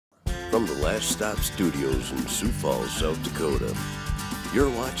From the Last Stop Studios in Sioux Falls, South Dakota, you're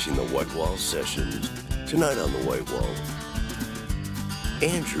watching the Wws Sessions. Tonight on the White Wall,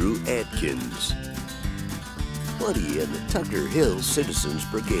 Andrew Adkins, Buddy and the Tucker Hill Citizens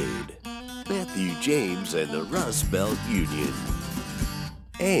Brigade, Matthew James and the Rust Belt Union,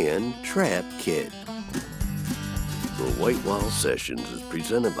 and Trap Kit. The White Wall Sessions is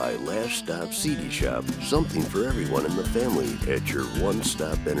presented by Last Stop CD Shop, something for everyone in the family at your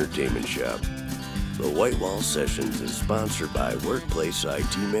one-stop entertainment shop. The White Wall Sessions is sponsored by Workplace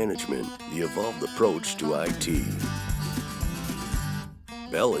IT Management, the evolved approach to IT.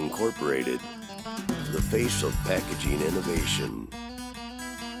 Bell Incorporated, the face of packaging innovation.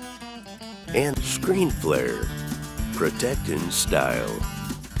 And Screen Flare, protecting style.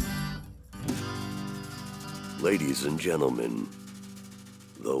 Ladies and gentlemen,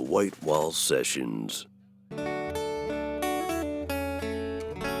 the White Wall Sessions.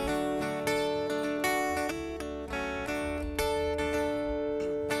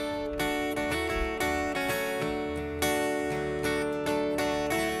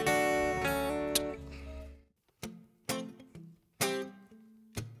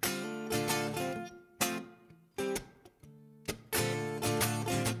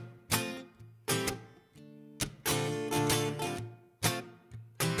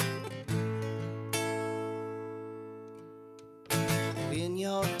 When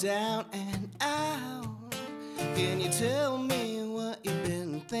you're down and out, can you tell me what you've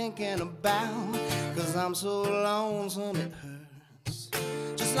been thinking about? 'Cause I'm so lonesome it hurts,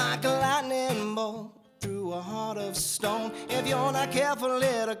 just like a lightning bolt through a heart of stone. If you're not careful,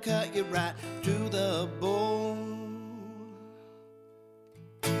 it'll cut you right to the bone.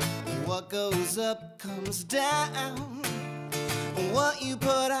 What goes up comes down. What you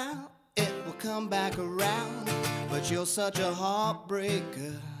put out, it will come back around. But you're such a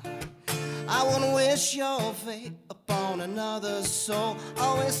heartbreaker, I wouldn't wish your fate upon another soul.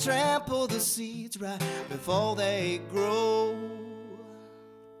 Always trample the seeds right before they grow.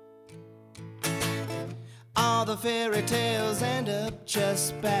 All the fairy tales end up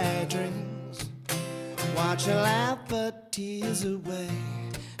just bad dreams. Watch her laugh but tears away,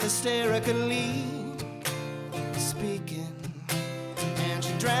 hysterically speaking, and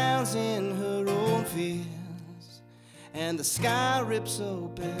she drowns in her own fears. And the sky rips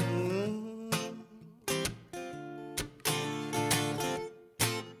open.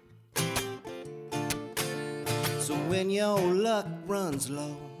 So when your luck runs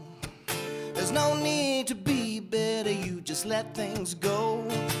low, there's no need to be bitter, you just let things go.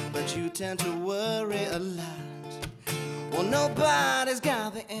 But you tend to worry a lot. Well, nobody's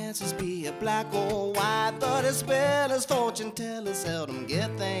got the answers, be it black or white. But as well as fortune tellers seldom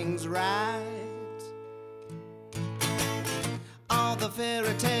get things right. All the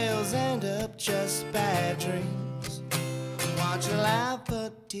fairy tales end up just bad dreams. Watch her laugh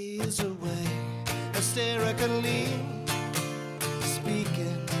but tears away, hysterically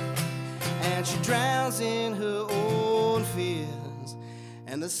speaking, and she drowns in her own fears,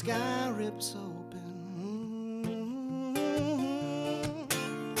 and the sky rips open.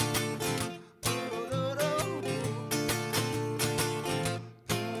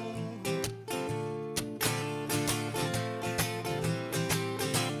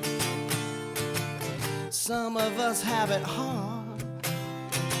 Some of us have it hard,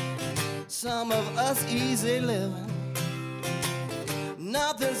 some of us easy living.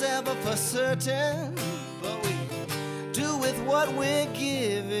 Nothing's ever for certain, but we do with what we're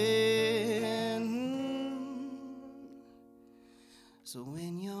given. So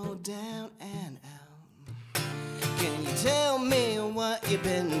when you're down and out, can you tell me what you've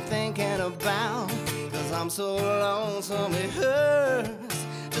been thinking about? 'Cause I'm so lonesome it hurts,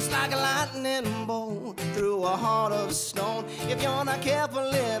 just like a lightning bolt through a heart of stone. If you're not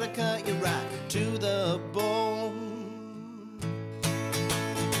careful, it'll cut you right to the bone.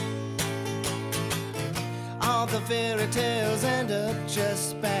 All the fairy tales end up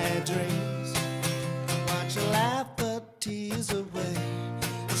just bad dreams. Watch her laugh but tears away,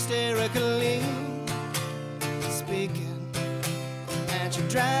 hysterically speaking, and she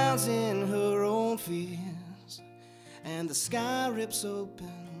drowns in her own fears, and the sky rips open.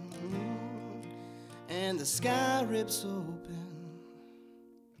 And the sky rips open.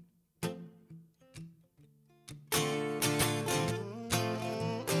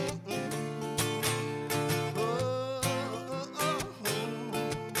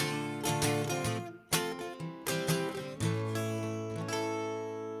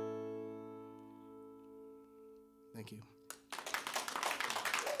 Thank you.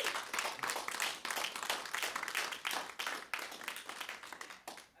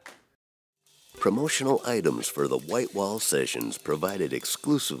 Promotional items for the Whitewall Sessions provided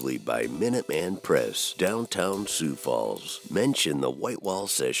exclusively by Minuteman Press, downtown Sioux Falls. Mention the Whitewall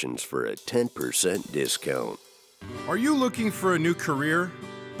Sessions for a 10% discount. Are you looking for a new career?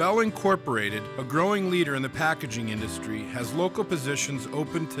 Bell Incorporated, a growing leader in the packaging industry, has local positions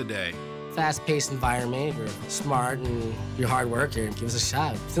open today. Fast-paced environment. If you're smart and you're a hard worker, give us a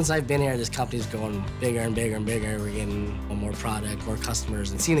shot. Since I've been here, this company's going bigger and bigger and bigger. We're getting more product, more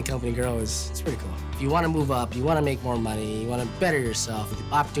customers, and seeing the company grow it's pretty cool. If you want to move up, you want to make more money, you want to better yourself, the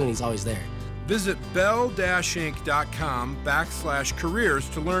opportunity's always there. Visit bell-inc.com/careers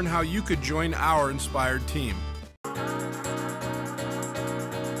to learn how you could join our inspired team.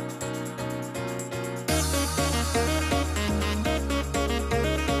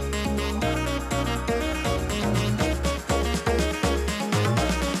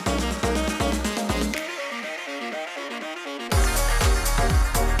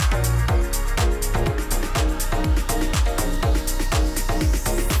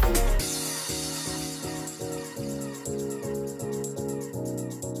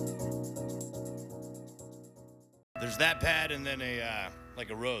 There's that pad and then like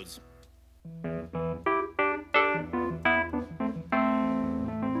a Rhodes.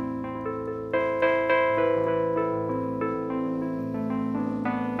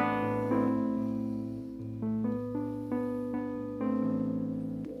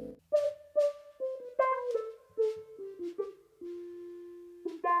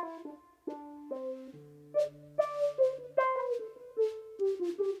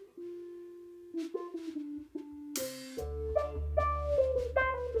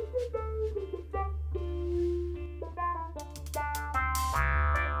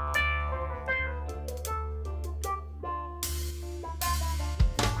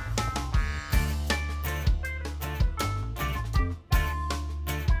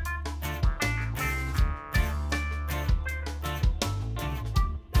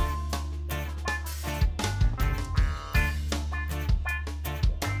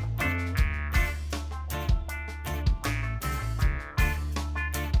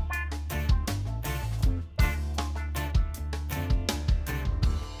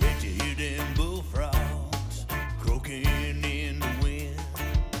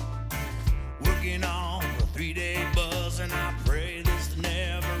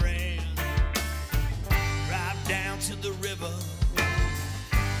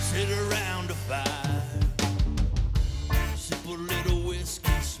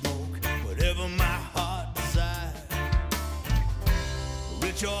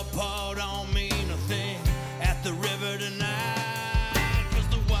 Your part don't mean a thing at the river tonight, 'cause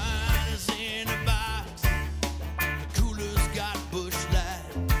the wine is in a box, the cooler's got bush light.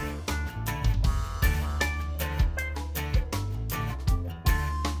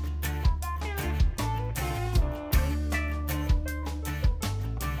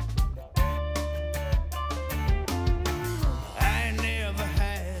 I ain't never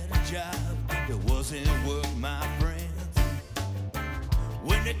had a job that wasn't work, my friend.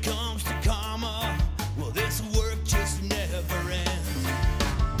 When it comes to karma, well, this work just never ends.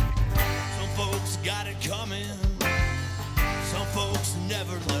 Some folks got it coming, some folks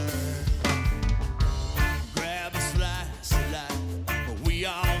never learn. Grab a slice of life, but we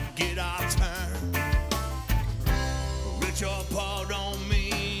all get our turn. Rich or poor don't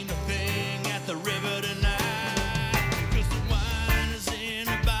mean a thing at the river tonight, 'cause the wine is in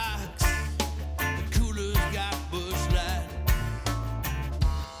a box, the cooler's got bush light.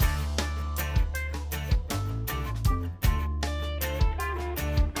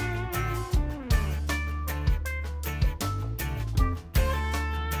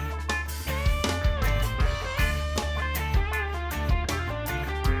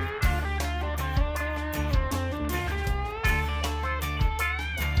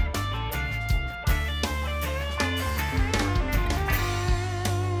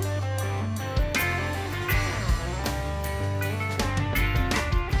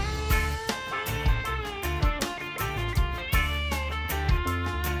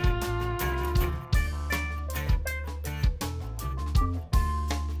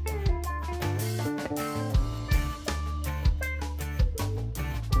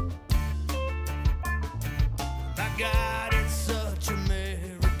 God, it's such a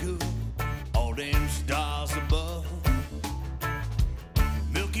miracle, all them stars above,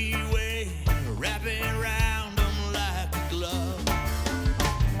 Milky Way wrapping around them like a glove.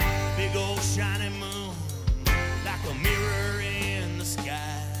 Big old shining moon, like a mirror in the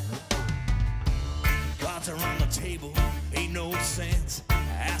sky. Cards are on the table, ain't no sense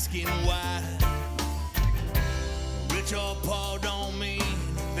asking why. Rich or poor don't mean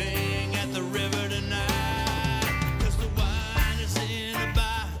a thing at the river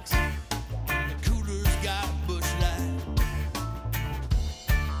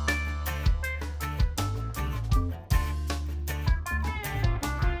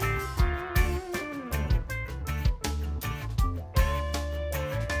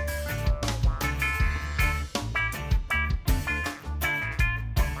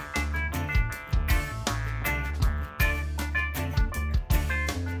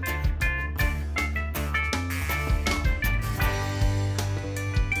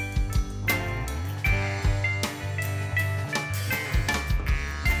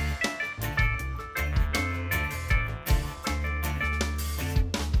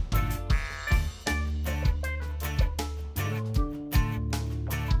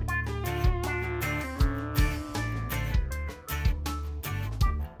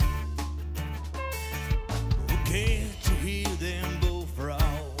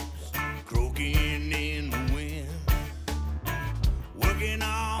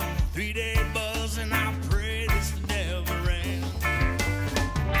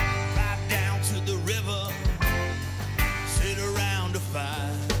E25.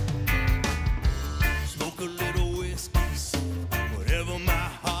 Smoke a little whiskey, whatever my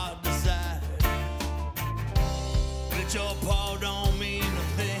heart desired. But your paw don't mean a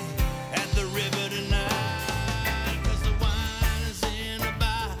thing at the river tonight. 'Cause the wine is in a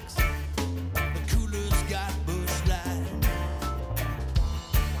box, the cooler's got bush light.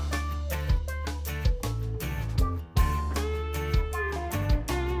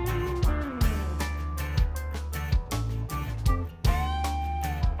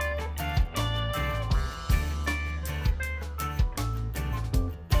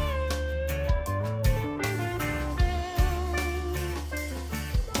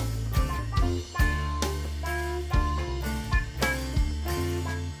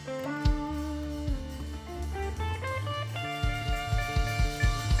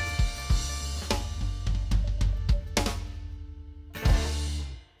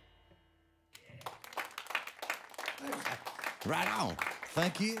 Right on.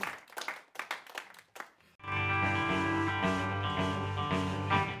 Thank you.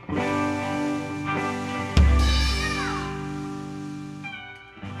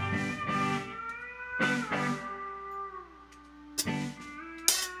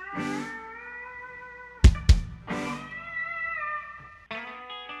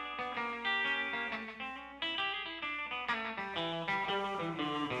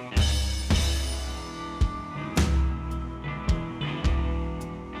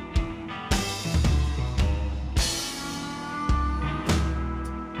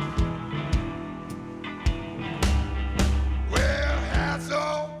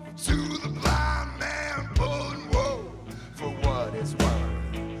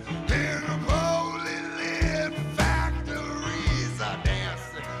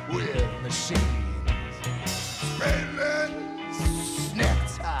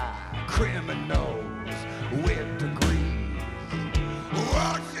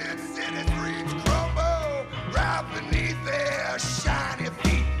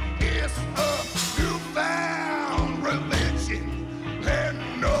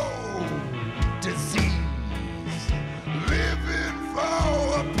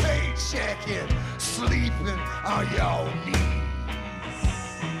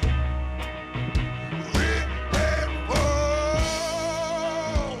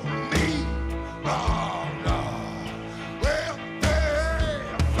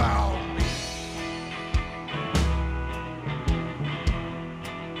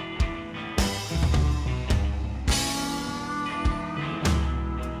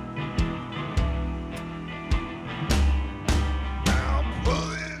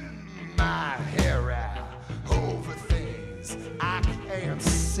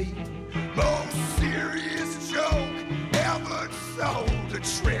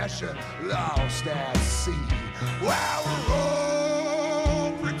 Lost at sea. While we're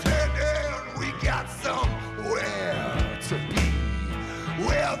all pretending we got somewhere to be,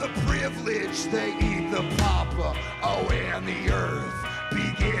 where the privileged they eat the pauper, oh, and the earth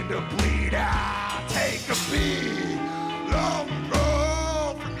begin to bleed out. Take a big long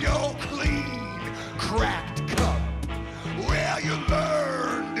draw from your clean, cracked cup, where you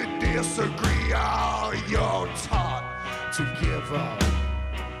learn to disagree, or you're taught to give up.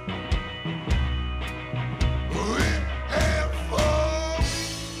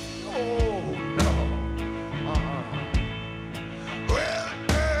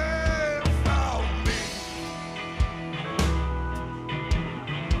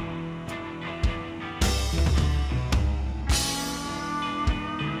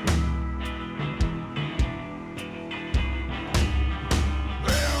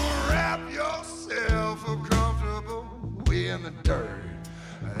 In the dirt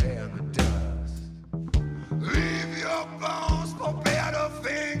and the dust, leave your bones for better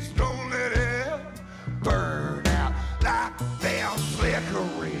things. Don't let it burn out like them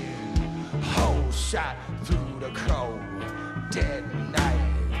flickering holes shot through the cold dead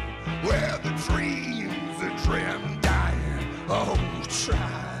night, where the dreams are dreamed dying, oh,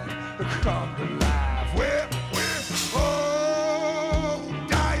 trying to come to life, where we're all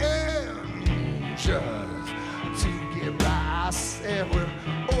dying just to get by. I said we're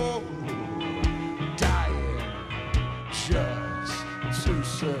all dying just to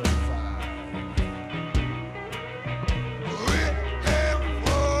survive. And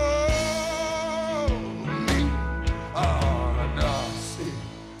for me, oh no, see,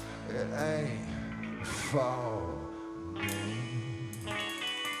 it ain't for me.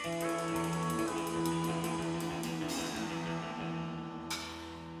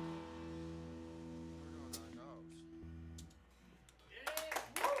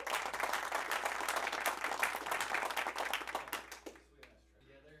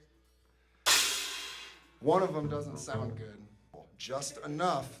 One of them doesn't sound good. Just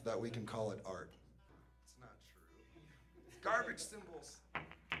enough that we can call it art. It's not true. Garbage symbols.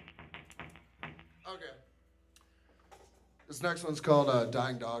 Okay. This next one's called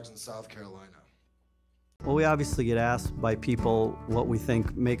Dying Dogs in South Carolina. Well, we obviously get asked by people what we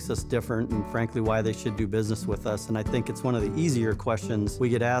think makes us different and frankly why they should do business with us. And I think it's one of the easier questions we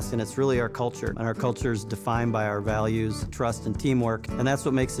get asked, and it's really our culture. And our culture is defined by our values, trust, and teamwork. And that's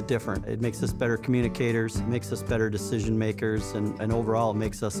what makes it different. It makes us better communicators, it makes us better decision makers, and overall it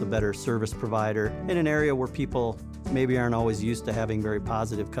makes us a better service provider in an area where people maybe aren't always used to having very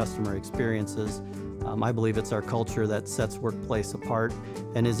positive customer experiences. I believe it's our culture that sets Workplace apart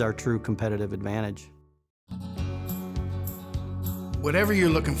and is our true competitive advantage. Whatever you're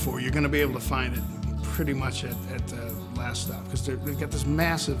looking for, you're going to be able to find it pretty much at Last Stop, because they've got this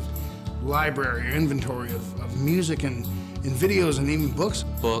massive library or inventory of music and videos and even books.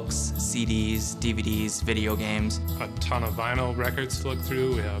 Books, CDs, DVDs, video games. A ton of vinyl records to look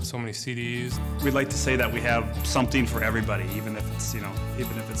through. We have so many CDs. We'd like to say that we have something for everybody, even if it's, even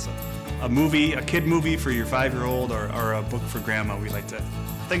if it's a movie, a kid movie for your 5-year-old or a book for grandma. We like to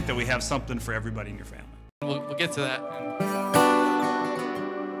think that we have something for everybody in your family. We'll get to that.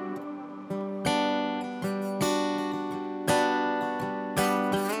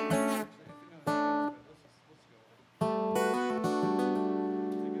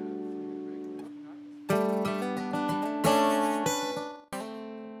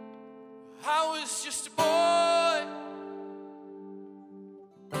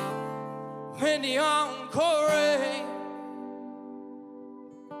 When the encore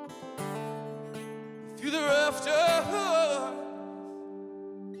through the rafters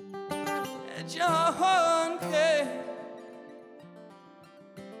at John Kay.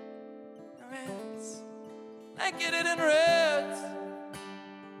 Reds, I get it in reds.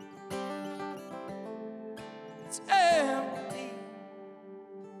 It's empty.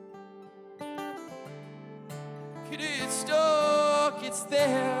 Could it stuck? It's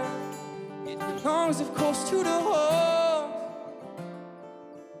there. It belongs, of course, to the home.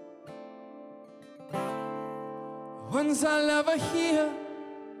 Ones I'll ever hear,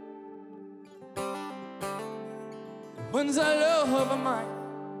 ones I love are mine.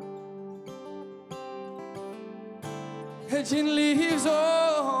 Hedging leaves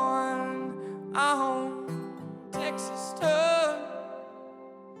on Texas turf.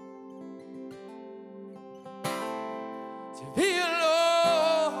 To be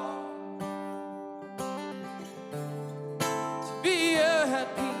alone, to be at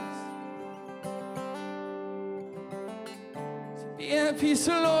peace, to be at peace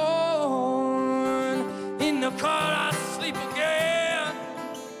alone. In the car I sleep again,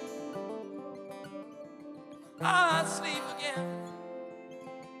 I sleep again.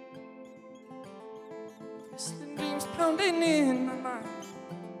 Twisting dreams pounding in my mind,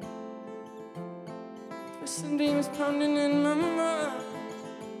 twisting dreams pounding in my mind.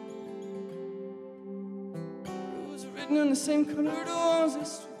 Rules are written in the same color the walls they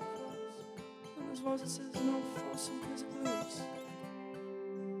street across. On those walls it says no force and praise of blues.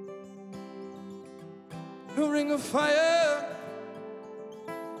 No ring of fire.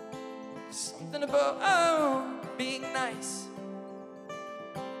 Something about being nice.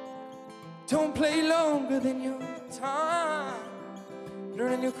 Don't play longer than your time.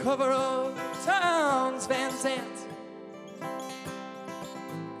 Learning your cover of towns, Van Zandt.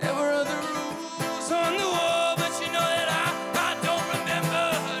 There were other rules on the wall, but you know that I don't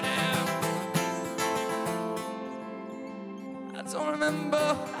remember them. I don't remember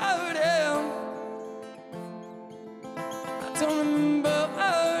how them. I don't remember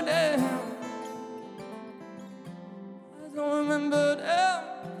how them. I don't remember them.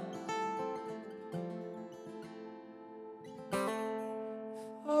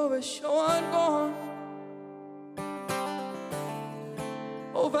 Oh, a show I'm gone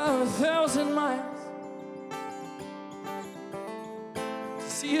over 1,000 miles to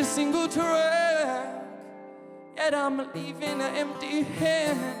see a single track, yet I'm leaving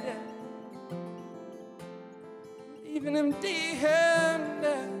empty-handed, leaving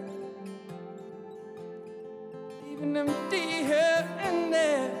empty-handed, leaving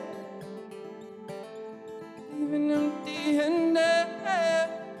empty-handed, leaving empty-handed.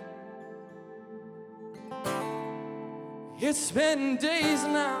 It's been days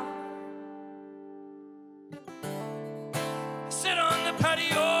now. I sit on the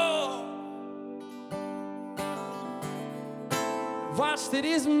patio, watch that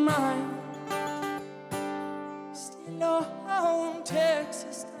is mine. Still on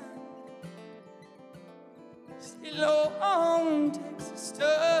Texas time, still on Texas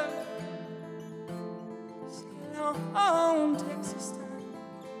time.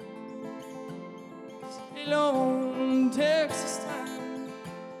 alone, Texas town.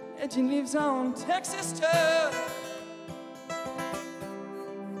 Legend lives on, Texas town.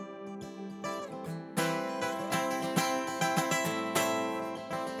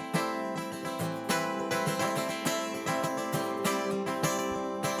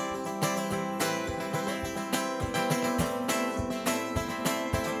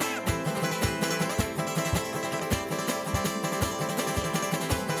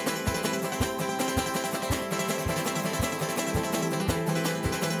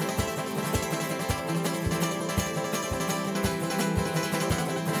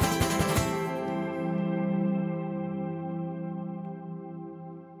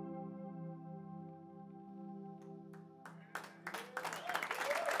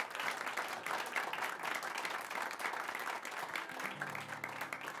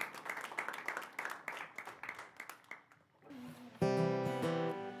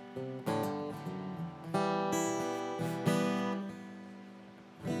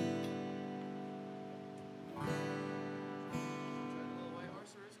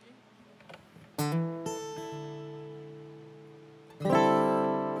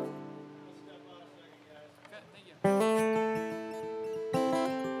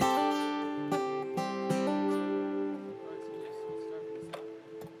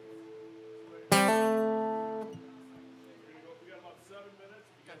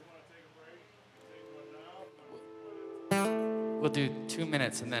 We'll do 2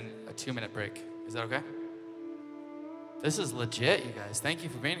 minutes and then a 2-minute break. Is that okay? This is legit, you guys. Thank you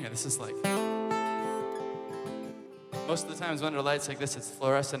for being here. This is like... Most of the times under lights like this, it's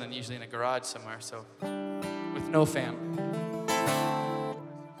fluorescent and usually in a garage somewhere, so... with no fan.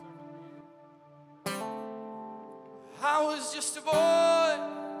 I was just a boy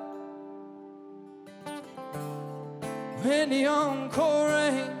when the encore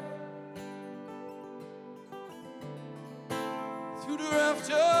rain through the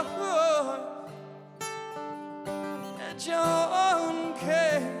rafters at John